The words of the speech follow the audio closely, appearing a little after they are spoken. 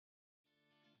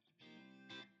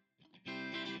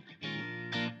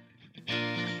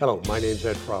Hello, my name's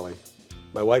Ed Frawley.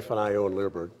 My wife and I own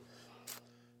Learburg.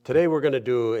 Today we're going to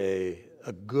do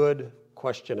a good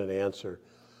question and answer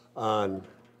on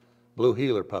blue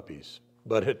heeler puppies,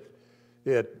 but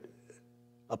it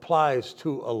applies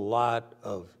to a lot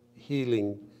of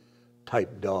heeling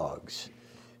type dogs.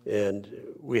 And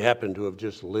we happen to have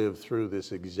just lived through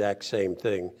this exact same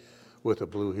thing with a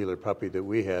blue heeler puppy that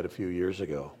we had a few years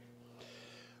ago.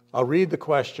 I'll read the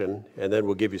question and then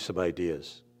we'll give you some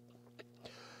ideas.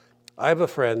 I have a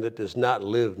friend that does not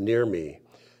live near me,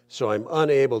 so I'm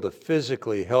unable to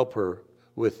physically help her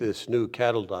with this new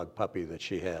cattle dog puppy that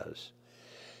she has.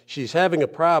 She's having a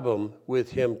problem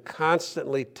with him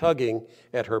constantly tugging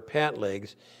at her pant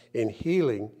legs and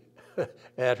heeling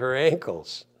at her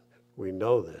ankles. We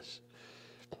know this.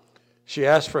 She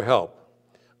asked for help.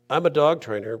 I'm a dog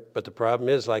trainer, but the problem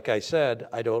is, like I said,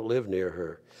 I don't live near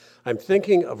her. I'm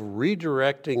thinking of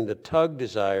redirecting the tug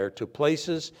desire to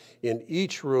places in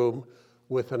each room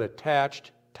with an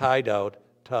attached, tied-out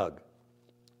tug.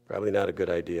 Probably not a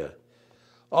good idea.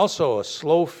 Also, a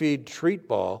slow feed treat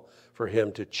ball for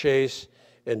him to chase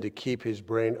and to keep his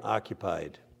brain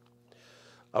occupied.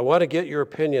 I want to get your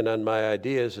opinion on my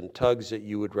ideas and tugs that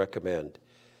you would recommend.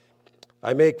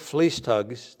 I make fleece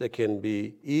tugs that can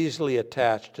be easily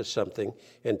attached to something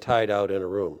and tied out in a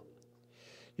room.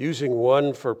 Using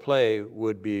one for play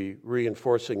would be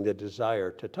reinforcing the desire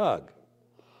to tug.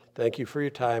 Thank you for your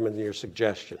time and your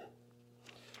suggestion.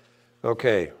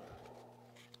 Okay,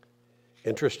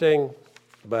 interesting,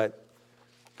 but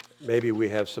maybe we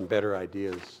have some better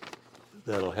ideas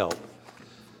that'll help.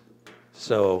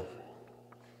 So,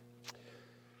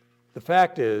 the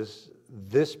fact is,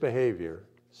 this behavior,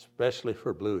 especially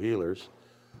for blue heelers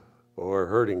or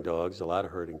herding dogs, a lot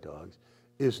of herding dogs,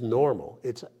 is normal.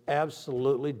 It's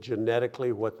absolutely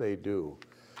genetically what they do.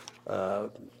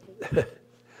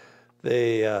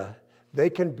 They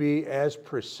can be as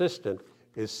persistent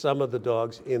as some of the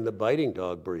dogs in the biting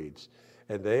dog breeds,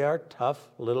 and they are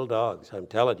tough little dogs, I'm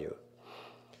telling you.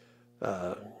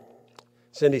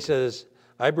 Cindy says,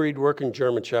 I breed working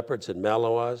German Shepherds and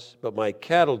Malinois, but my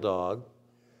cattle dog,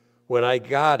 when I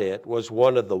got it, was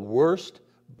one of the worst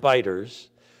biters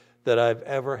that I've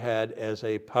ever had as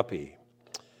a puppy.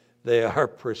 They are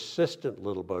persistent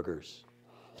little buggers.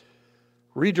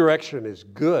 Redirection is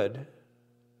good,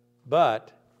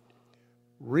 but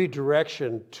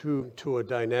redirection to a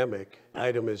dynamic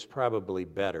item is probably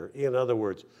better. In other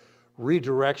words,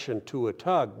 redirection to a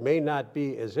tug may not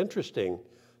be as interesting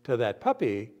to that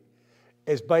puppy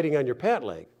as biting on your pant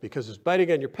leg, because it's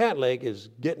biting on your pant leg is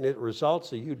getting it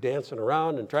results of you dancing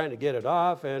around and trying to get it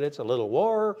off, and it's a little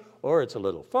war or it's a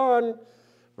little fun,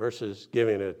 versus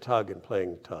giving it a tug and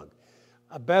playing tug.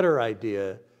 A better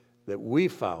idea that we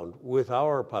found with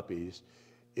our puppies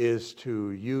is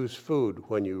to use food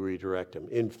when you redirect them.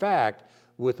 In fact,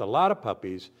 with a lot of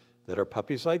puppies that are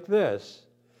puppies like this,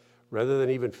 rather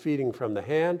than even feeding from the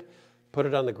hand, put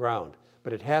it on the ground.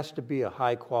 But it has to be a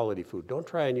high quality food. Don't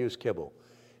try and use kibble.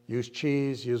 Use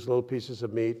cheese, use little pieces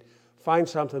of meat. Find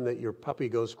something that your puppy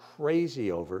goes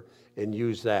crazy over and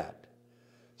use that.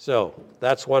 So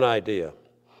that's one idea.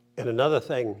 And another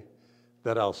thing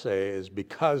that I'll say is,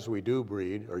 because we do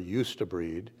breed, or used to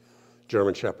breed,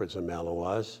 German Shepherds and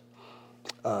Malinois,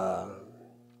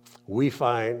 we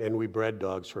find, and we bred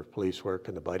dogs for police work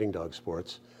and the biting dog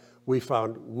sports, we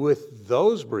found with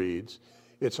those breeds,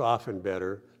 it's often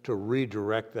better to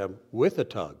redirect them with a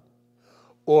tug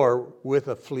or with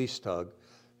a fleece tug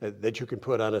that you can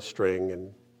put on a string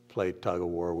and play tug of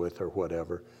war with or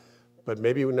whatever, but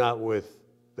maybe not with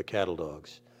the cattle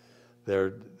dogs.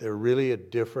 They're really a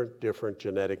different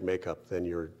genetic makeup than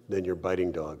your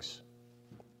biting dogs.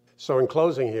 So in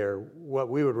closing here, what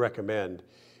we would recommend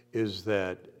is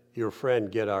that your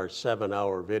friend get our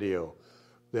 7-hour video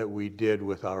that we did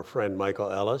with our friend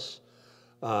Michael Ellis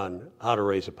on how to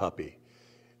raise a puppy.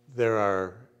 There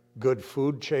are good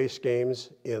food chase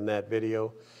games in that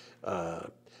video.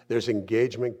 There's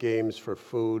engagement games for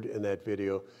food in that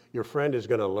video. Your friend is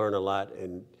going to learn a lot,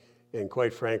 and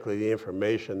quite frankly, the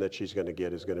information that she's going to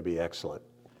get is going to be excellent.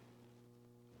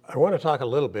 I want to talk a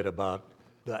little bit about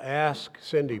the Ask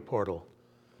Cindy portal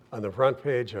on the front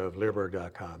page of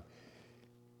Learburg.com.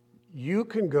 You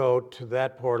can go to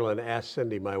that portal and ask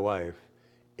Cindy, my wife,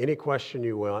 any question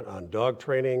you want on dog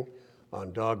training,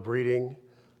 on dog breeding,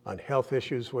 on health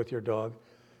issues with your dog.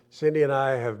 Cindy and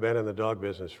I have been in the dog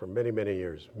business for many, many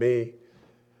years.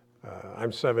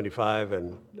 I'm 75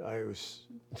 and I was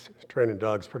training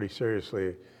dogs pretty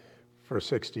seriously for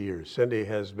 60 years. Cindy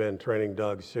has been training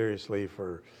dogs seriously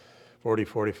for 40,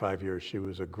 45 years. She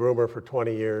was a groomer for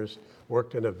 20 years,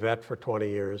 worked in a vet for 20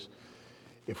 years.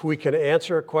 If we can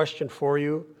answer a question for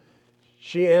you,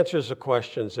 she answers the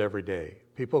questions every day.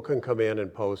 People can come in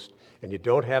and post, and you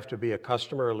don't have to be a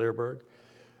customer of Leerburg.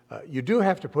 You do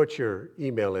have to put your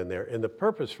email in there, and the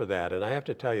purpose for that, and I have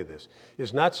to tell you this,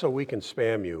 is not so we can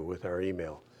spam you with our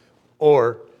email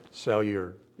or sell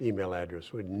your email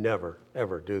address. We'd never,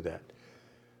 ever do that.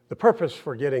 The purpose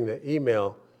for getting the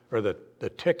email or the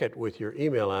ticket with your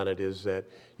email on it is that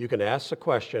you can ask the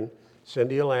question,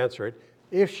 Cindy will answer it.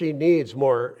 If she needs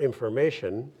more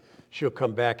information, she'll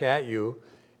come back at you,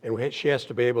 and she has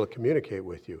to be able to communicate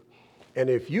with you. And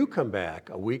if you come back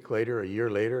a week later, a year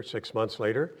later, 6 months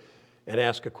later, and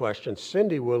ask a question,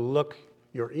 Cindy will look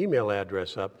your email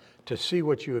address up to see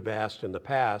what you have asked in the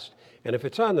past. And if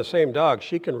it's on the same dog,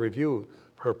 she can review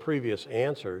her previous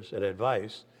answers and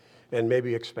advice and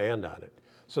maybe expand on it.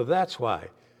 So that's why.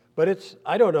 But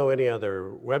I don't know any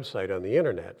other website on the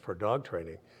internet for dog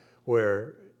training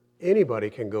where anybody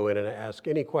can go in and ask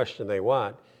any question they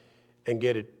want and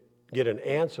get an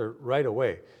answer right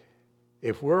away.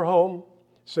 If we're home,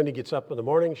 Cindy gets up in the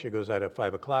morning, she goes out at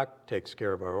 5 o'clock, takes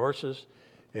care of our horses,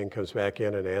 and comes back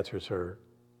in and answers her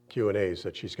Q&As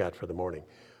that she's got for the morning.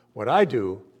 What I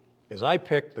do is I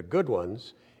pick the good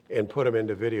ones and put them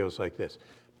into videos like this.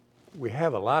 We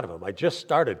have a lot of them. I just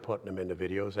started putting them into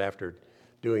videos after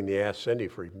doing the Ask Cindy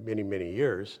for many, many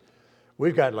years.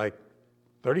 We've got like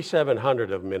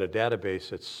 3,700 of them in a database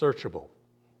that's searchable,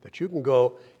 that you can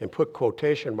go and put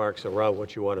quotation marks around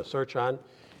what you want to search on,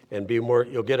 and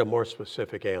you'll get a more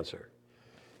specific answer.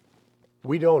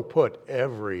 We don't put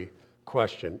every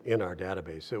question in our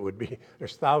database.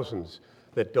 There's thousands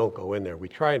that don't go in there. We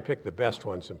try and pick the best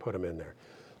ones and put them in there.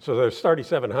 So there's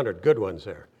 3,700 good ones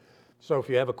there. So if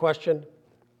you have a question,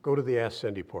 go to the Ask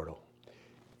Cindy portal.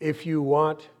 If you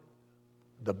want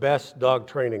the best dog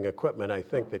training equipment I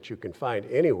think that you can find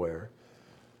anywhere,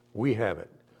 we have it.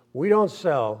 We don't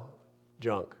sell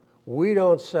junk. We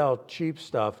don't sell cheap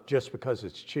stuff just because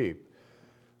it's cheap.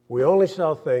 We only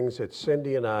sell things that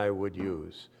Cindy and I would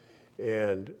use.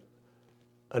 And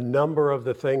a number of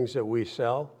the things that we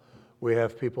sell, we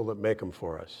have people that make them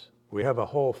for us. We have a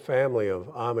whole family of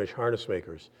Amish harness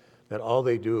makers that all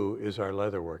they do is our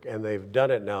leather work, and they've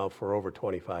done it now for over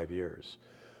 25 years.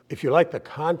 If you like the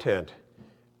content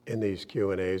in these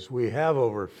Q&As, we have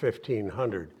over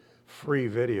 1,500 free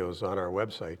videos on our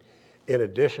website, in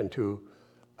addition to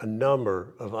a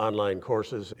number of online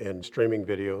courses and streaming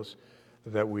videos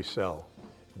that we sell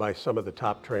by some of the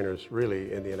top trainers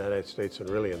really in the United States and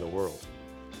really in the world.